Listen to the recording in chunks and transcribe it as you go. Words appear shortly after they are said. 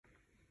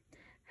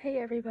Hey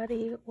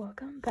everybody,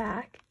 welcome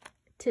back.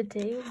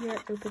 Today we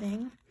are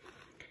opening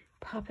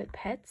PopIt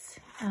Pets.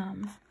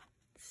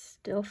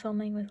 Still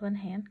filming with one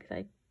hand because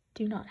I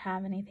do not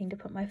have anything to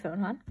put my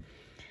phone on.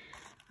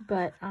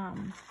 But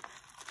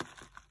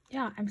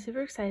yeah, I'm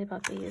super excited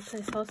about these. I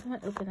saw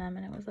someone open them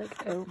and I was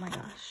like, oh my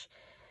gosh.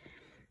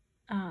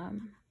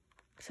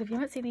 So if you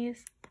haven't seen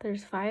these,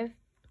 there's 5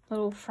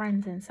 little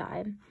friends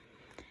inside.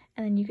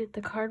 And then you get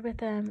the card with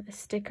them, a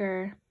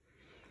sticker,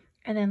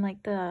 and then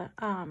like the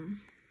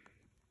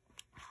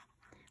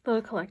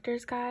little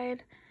collector's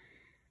guide,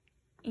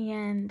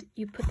 and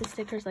you put the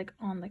stickers like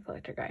on the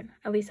collector guide.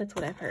 At least that's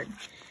what I've heard.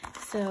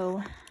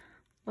 So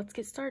let's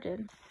get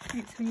started.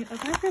 Alright, so when you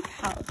open up your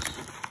pouch,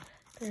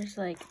 there's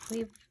like, we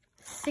have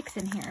 6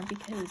 in here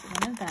because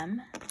one of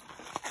them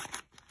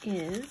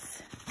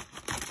is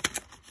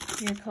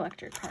your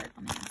collector card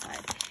on the inside.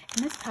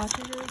 And this pouch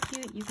is really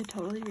cute. You could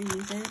totally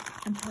reuse it.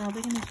 I'm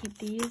probably going to keep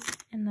these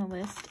in the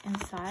list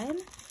inside.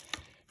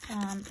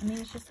 I mean,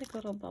 it's just like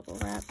little bubble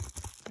wrap,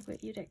 like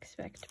what you'd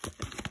expect.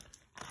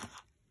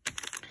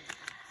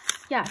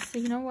 Yeah, so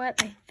you know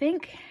what? I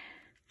think,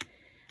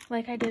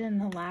 like I did in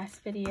the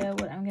last video,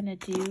 what I'm going to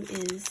do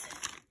is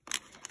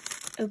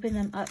open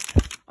them up,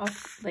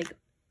 like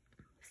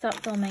stop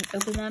filming,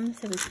 open them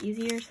so it's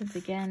easier, since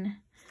again,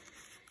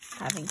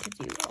 having to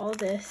do all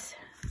this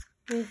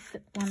with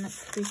one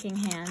freaking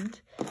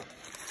hand,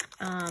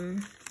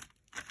 and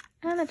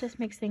that just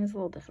makes things a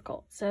little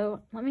difficult. So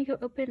let me go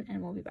open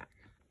and we'll be back.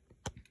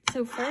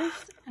 So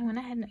first, I went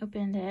ahead and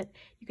opened it.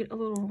 You get a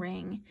little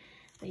ring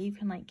that you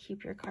can like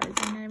keep your cards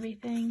in and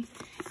everything.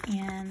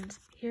 And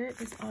here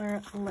is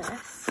our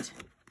list.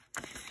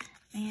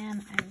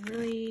 And I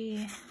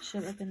really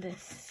should have opened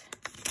this,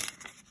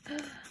 oh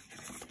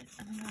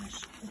my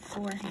gosh,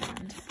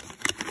 beforehand.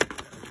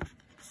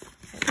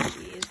 Oh,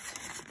 jeez.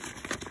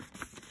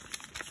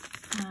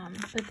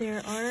 But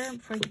there are,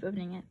 before I keep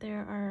opening it,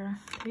 there are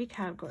 3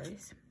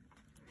 categories.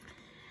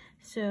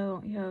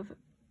 So you have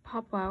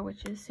Pop Wow,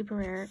 which is super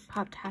rare,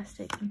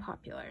 Poptastic, and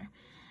popular,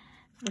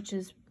 which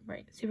is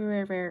right, super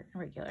rare, rare,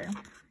 and regular.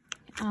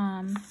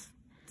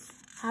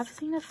 I've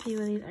seen a few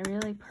of these. I really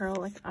like Pearl.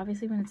 Like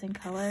obviously when it's in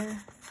color,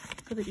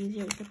 it's a little bit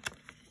easier to.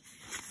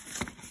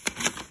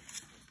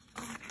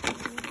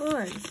 Oh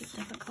Lord, this is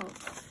difficult.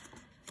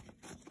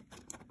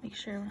 Make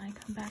sure when I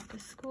come back to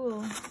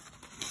school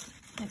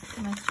next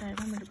semester, I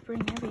remember to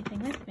bring everything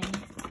with me.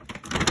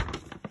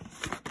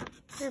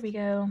 There we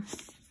go.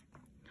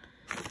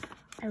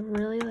 I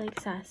really like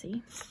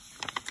Sassy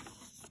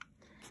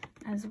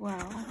as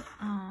well.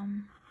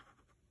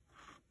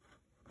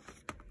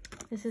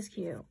 This is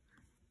cute.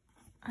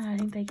 I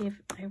think I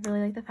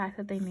really like the fact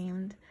that they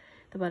named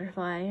the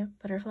butterfly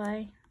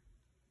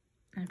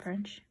in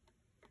French.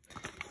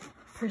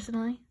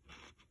 Personally,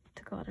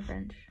 took a lot of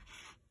French.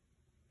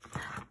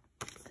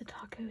 The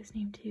taco is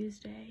named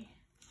Tuesday.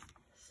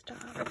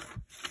 Stop.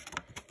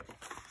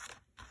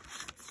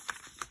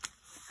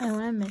 I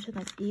want to mention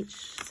that each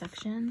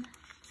section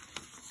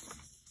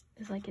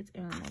is like its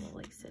own little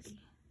like city.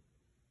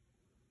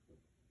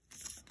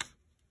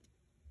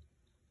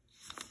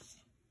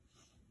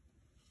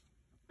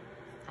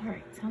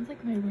 Alright, sounds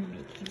like my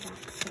roommate came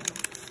back, so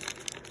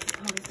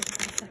I'll pause it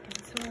for a second.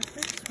 So our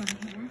first one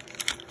here,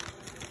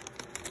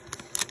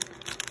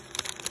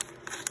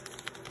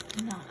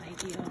 not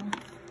ideal.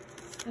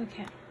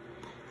 Okay,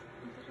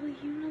 a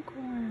little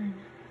unicorn.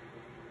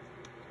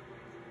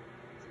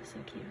 This is so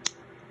cute.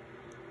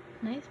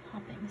 Nice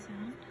popping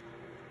sound.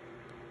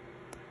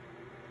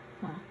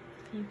 Well,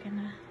 if you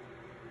can,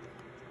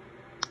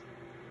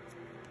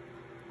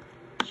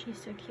 she's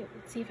so cute.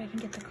 Let's see if I can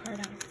get the card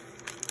out.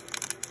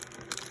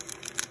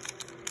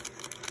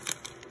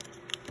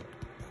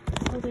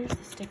 Oh, there's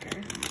the sticker.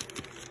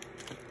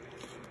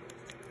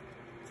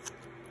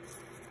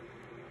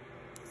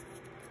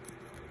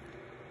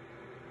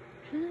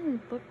 It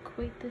doesn't look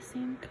quite the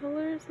same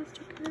color as the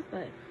sticker,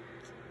 but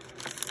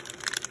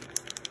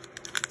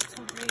it's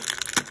alright.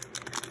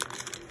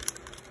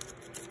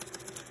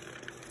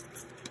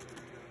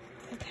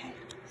 Okay,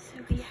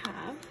 so we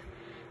have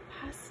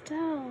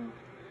Pastel,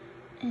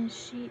 and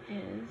she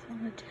is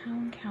on the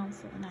town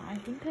council. Now I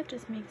think that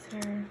just makes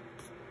her,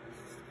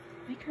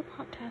 make her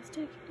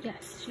Poptastic?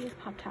 Yes, she is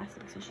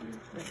Poptastic, so she's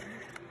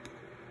rare.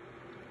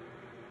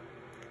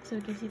 So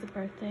it gives you the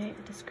birthday,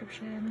 a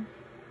description,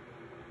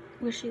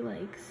 what she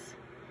likes,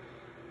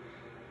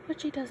 what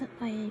she doesn't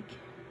like,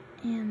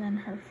 and then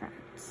her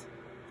friends.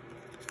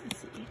 Let's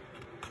see.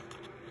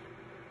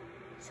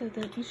 So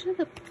each of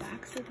the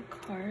backs of the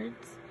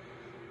cards,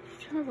 I'm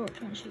trying to remember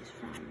which one she's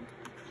from.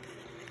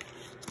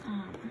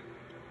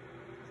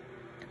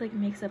 It like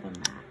makes up a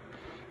map.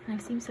 And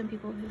I've seen some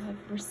people who have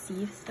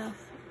received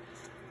stuff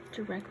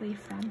directly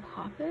from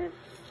PopIt,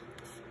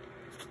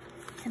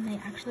 and they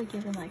actually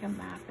give them like a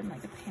map and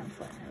like a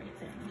pamphlet and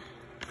everything.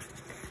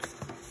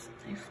 So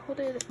I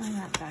folded my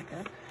map back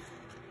up,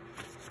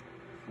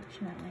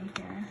 fortunately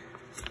here.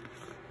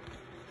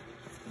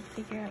 We'll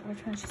figure out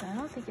which one she's on. I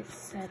don't think it's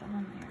said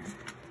on there.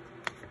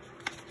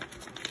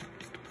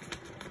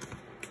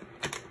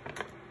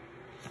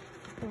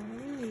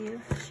 Believe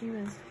She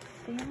was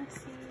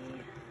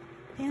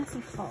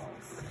Fantasy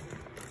Falls.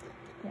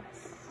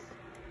 Yes.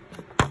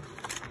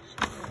 She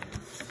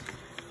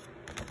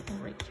was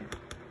right here.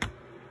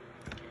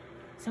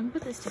 So I'm gonna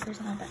put the stickers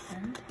on at the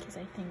end because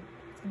I think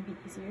it's gonna be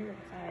easier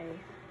if I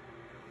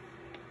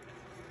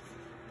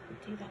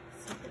do that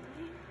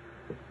separately.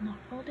 I'm not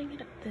holding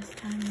it up this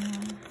time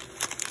though.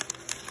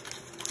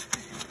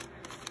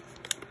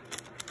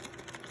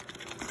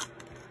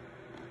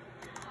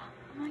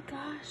 Oh my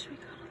gosh, we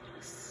got a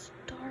little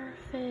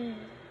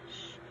starfish.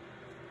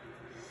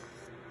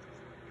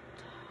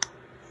 Stop.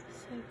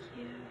 So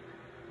cute.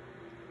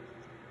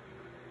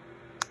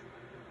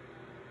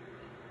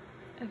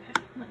 Okay,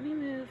 let me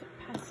move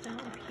pastel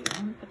up here.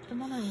 I'm gonna put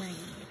them on a ring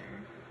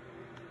later.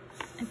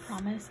 I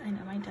promise, I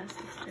know my desk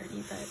is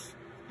dirty, but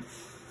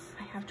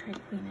I have tried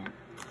to clean it.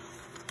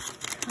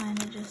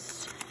 Kind of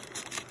just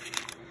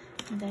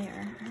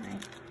there.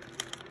 Alright.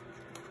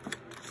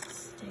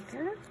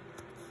 Sticker.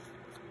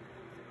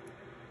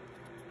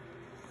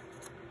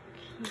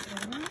 Cute.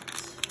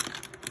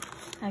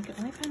 I could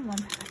only find one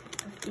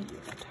packet of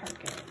these at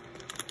Target.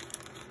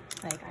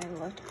 Like, I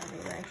looked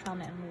everywhere. I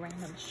found it on a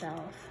random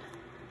shelf.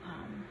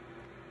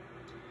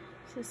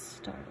 This is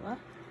Starla.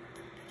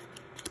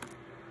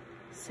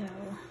 So, I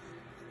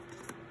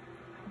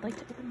would like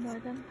to open more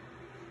of them,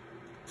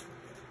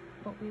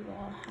 but we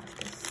will have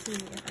to see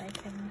if I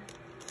can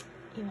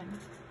even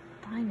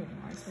find any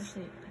more,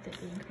 especially with it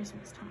being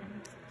Christmas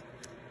time.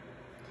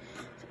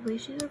 So I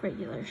believe she's a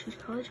regular. She's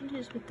college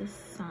changes with the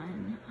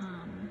sun.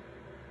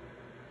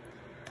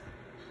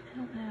 I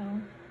don't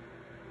know.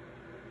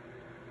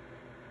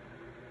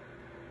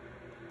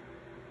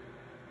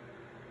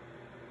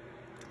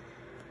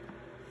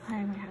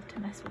 I might have to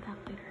mess with that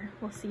later.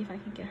 We'll see if I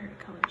can get her to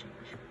color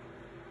change.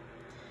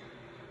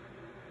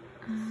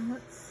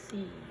 Let's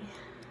see.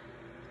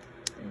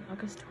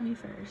 August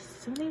 21st.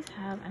 Some of these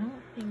have, I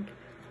don't think,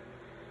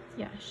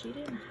 yeah, she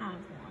didn't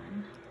have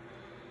one.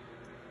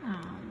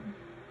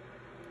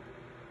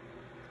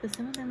 But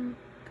some of them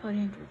color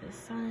change with the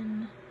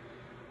sun,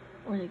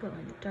 or they glow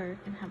in the dark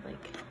and have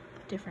like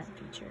different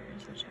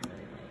features, which I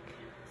really like.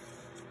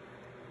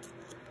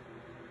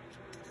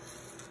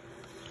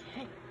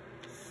 Okay.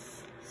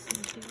 So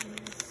here's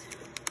next.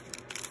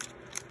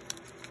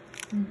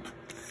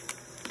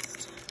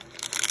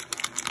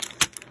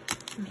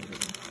 Maybe.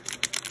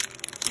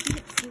 I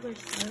didn't see where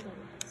Starla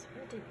was.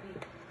 Where did we?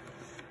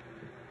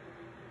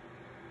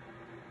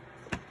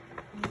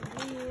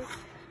 Leave.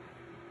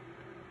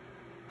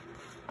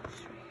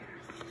 It's right here.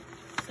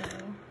 So,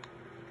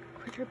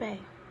 Critter Bay.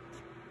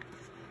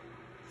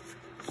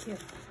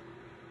 Cute.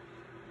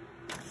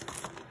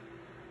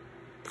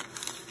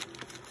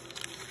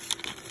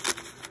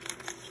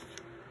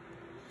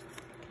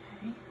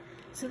 Okay.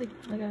 So,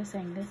 like I was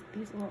saying,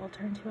 these will all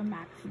turn to a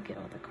map if you get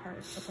all the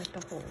cards of like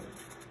the whole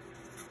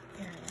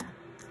area.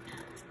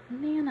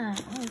 Nana.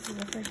 Oh, this is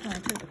the first one I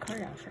took the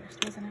card out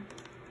first, wasn't it?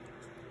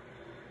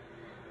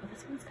 Oh,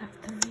 this one's got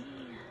 3.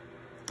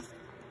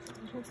 It's a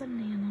little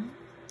banana.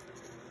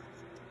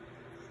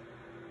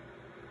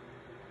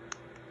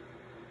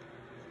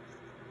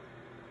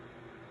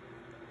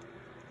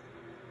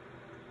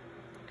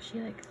 She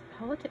likes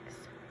politics.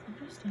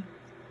 Interesting.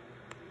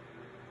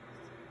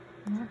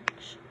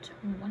 March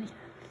 20th.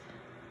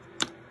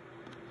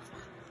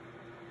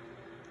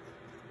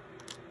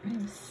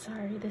 I'm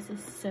sorry, this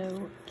is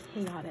so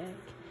chaotic.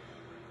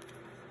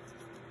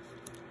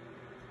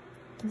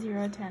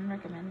 0 to 10,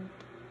 recommend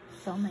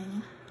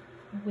filming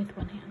with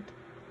one hand.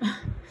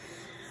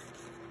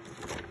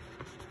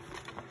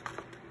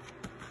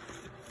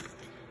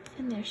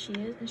 And there she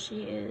is, and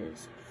she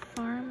is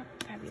Farm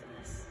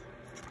Fabulous.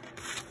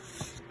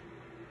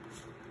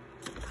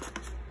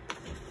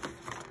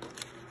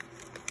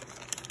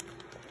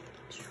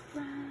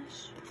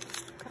 Trash.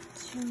 Got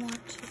 2 more to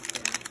go.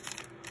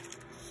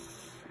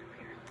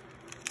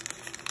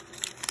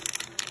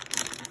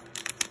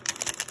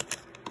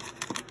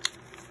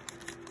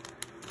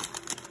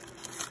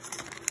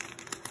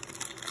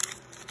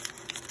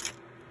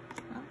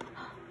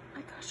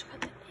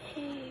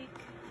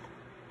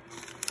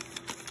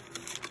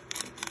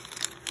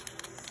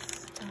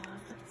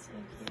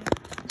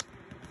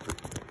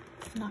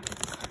 Not get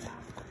the card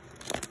out.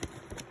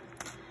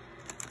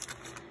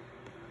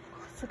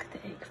 Let's look at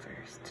the egg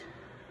first.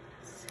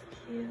 That's so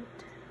cute.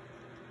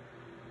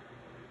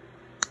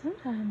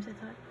 Sometimes I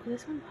thought, oh,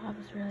 this one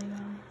pops really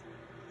well.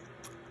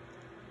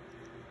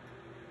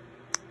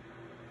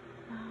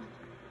 Wow,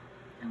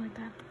 I like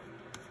that.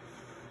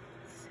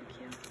 So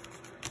cute.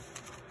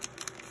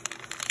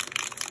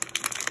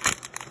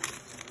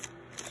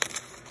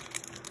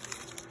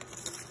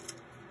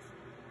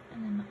 And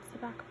then that's the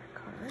back of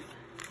our card.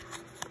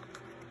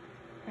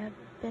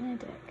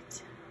 Benedict.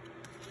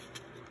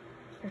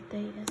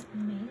 Birthday is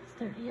May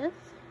 30th.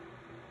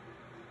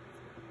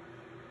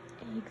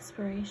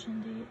 Expiration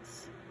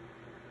dates.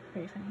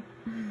 Very funny.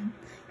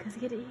 Because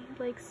he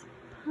likes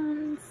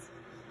puns.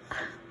 I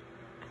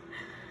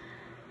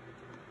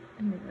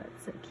mean,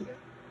 that's so cute.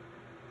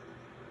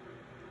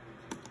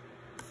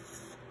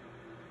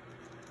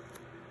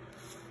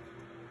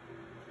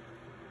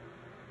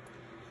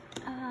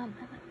 And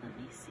then let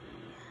me see.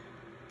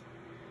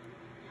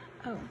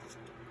 Oh,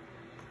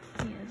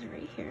 he is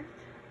right here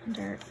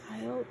under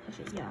Isle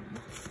of Yum.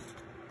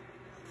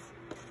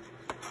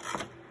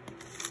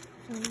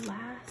 The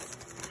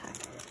last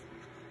packet.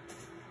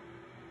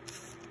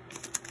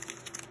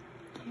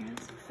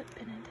 Here's Foot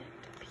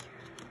Benedict up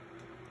here.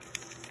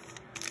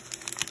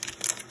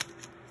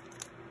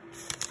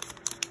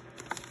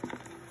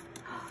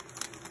 Oh,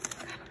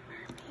 got a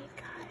mermaid,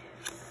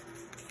 guys.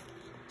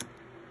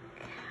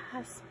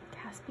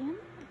 Caspian,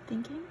 I'm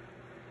thinking.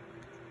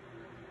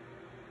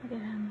 Look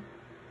at him.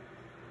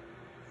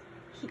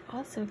 He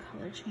also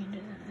color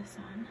changes in the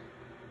sun.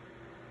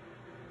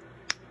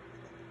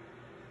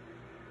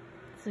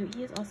 So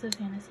he is also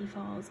Fantasy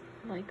Falls,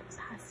 like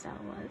Pastel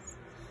was.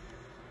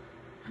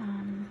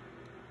 Trying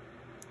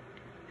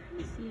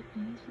to see if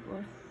any of these people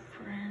are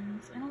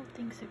friends. I don't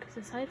think so, because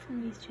aside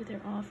from these two,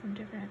 they're all from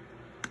different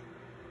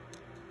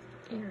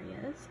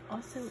areas.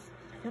 Also,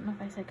 I don't know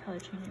if I said color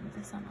changing with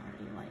the sun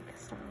already, like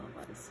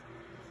Starla was.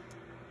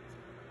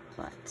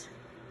 But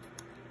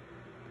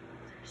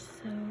they're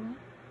so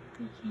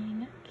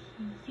freaking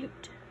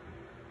cute.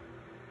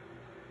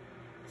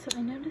 So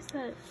I noticed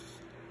that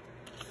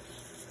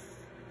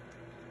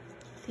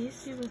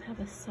these two would have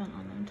a sun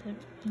on them to,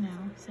 you know,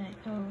 say,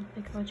 oh,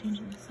 they color change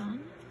in the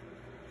sun.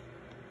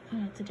 Oh,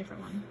 no, it's a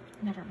different one.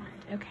 Never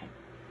mind. Okay.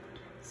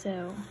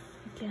 So,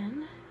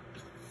 again,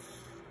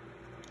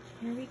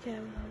 here we go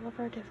with all of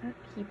our different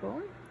people.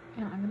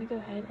 And I'm going to go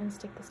ahead and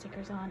stick the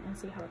stickers on and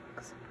see how it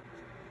looks.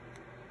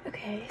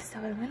 Okay, so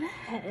I went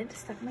ahead,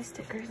 stuck my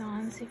stickers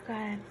on. So you've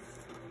got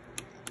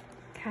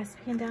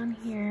Caspian down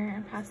here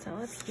and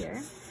Pastel up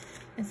here.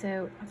 And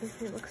so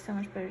obviously it looks so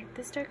much better with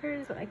the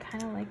stickers, but I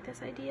kind of like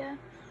this idea.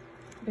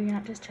 But you're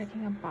not just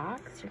checking a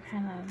box, you're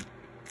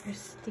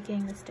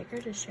sticking the sticker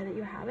to show that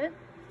you have it.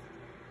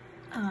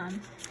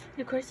 And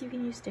of course you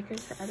can use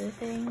stickers for other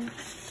things,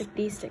 like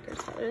these stickers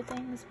for other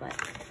things, but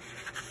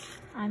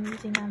I'm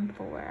using them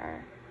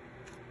for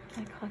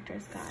my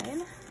collector's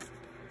guide.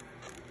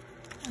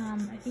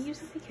 I think you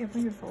just have to be careful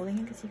when you're folding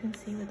it, because you can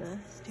see where the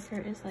sticker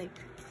is like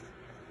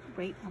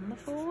right on the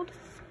fold.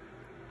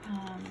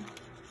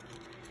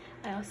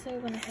 I also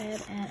went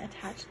ahead and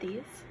attached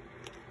these.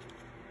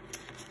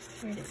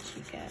 Where did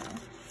she go?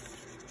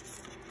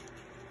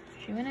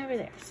 She went over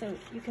there. So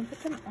you can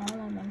put them all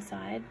on one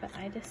side, but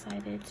I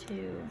decided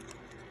to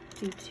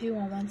do 2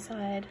 on one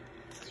side,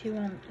 3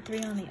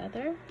 on the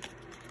other.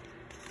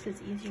 So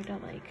it's easier to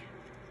like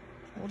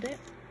hold it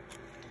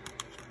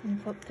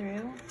and flip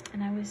through.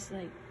 And I was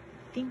like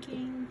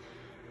thinking,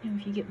 you know,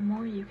 if you get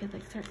more, you could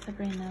like start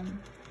separating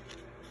them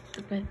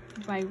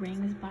by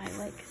rings, by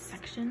like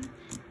section,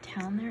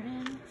 town they're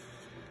in,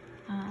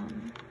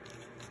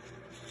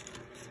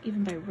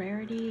 even by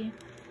rarity.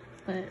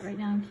 But right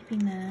now I'm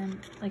keeping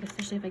them, like,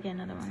 especially if I get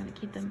another one, I'm gonna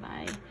keep them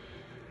by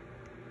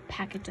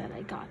package that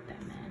I got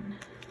them in.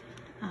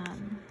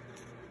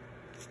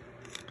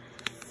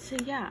 So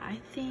yeah, I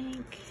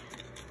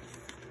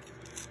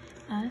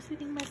honestly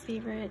think my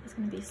favorite is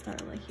gonna be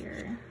Starla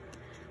here.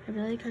 I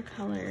really like her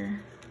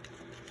color.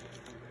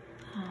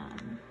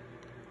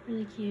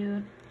 Really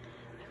cute.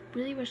 I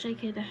really wish I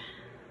could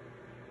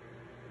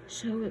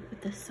show it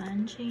with the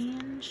sun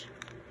change.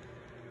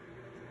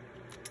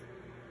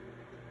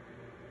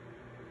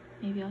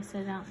 Maybe I'll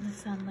set it out in the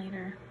sun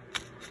later.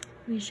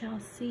 We shall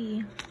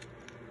see.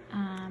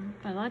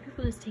 But a lot of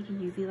people just take a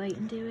UV light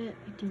and do it.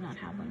 I do not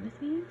have one with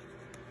me.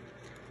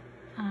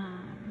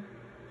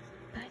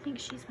 But I think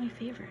she's my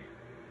favorite.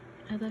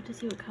 I'd love to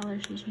see what color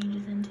she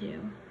changes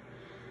into.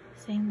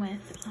 Same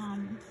with,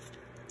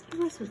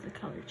 who else was the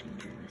color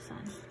changer in the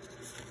sun?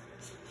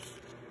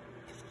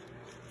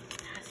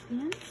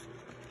 Caspian?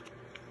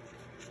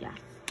 Yeah,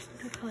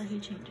 what color he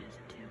changes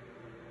into.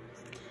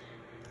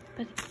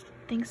 But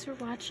thanks for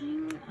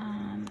watching.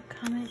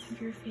 Comment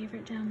if you're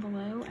favorite down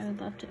below. I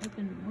would love to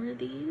open more of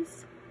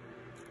these.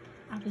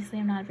 Obviously,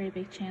 I'm not a very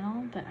big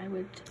channel, but I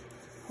would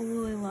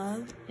totally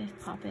love if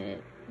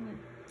PopIt would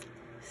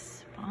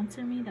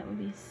sponsor me. That would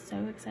be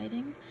so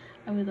exciting.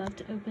 I would love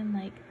to open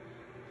like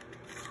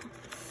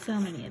so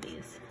many of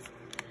these.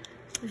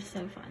 They're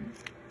so fun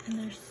and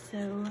they're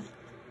so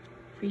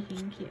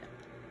freaking cute.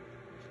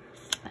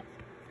 But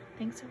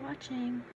thanks for watching.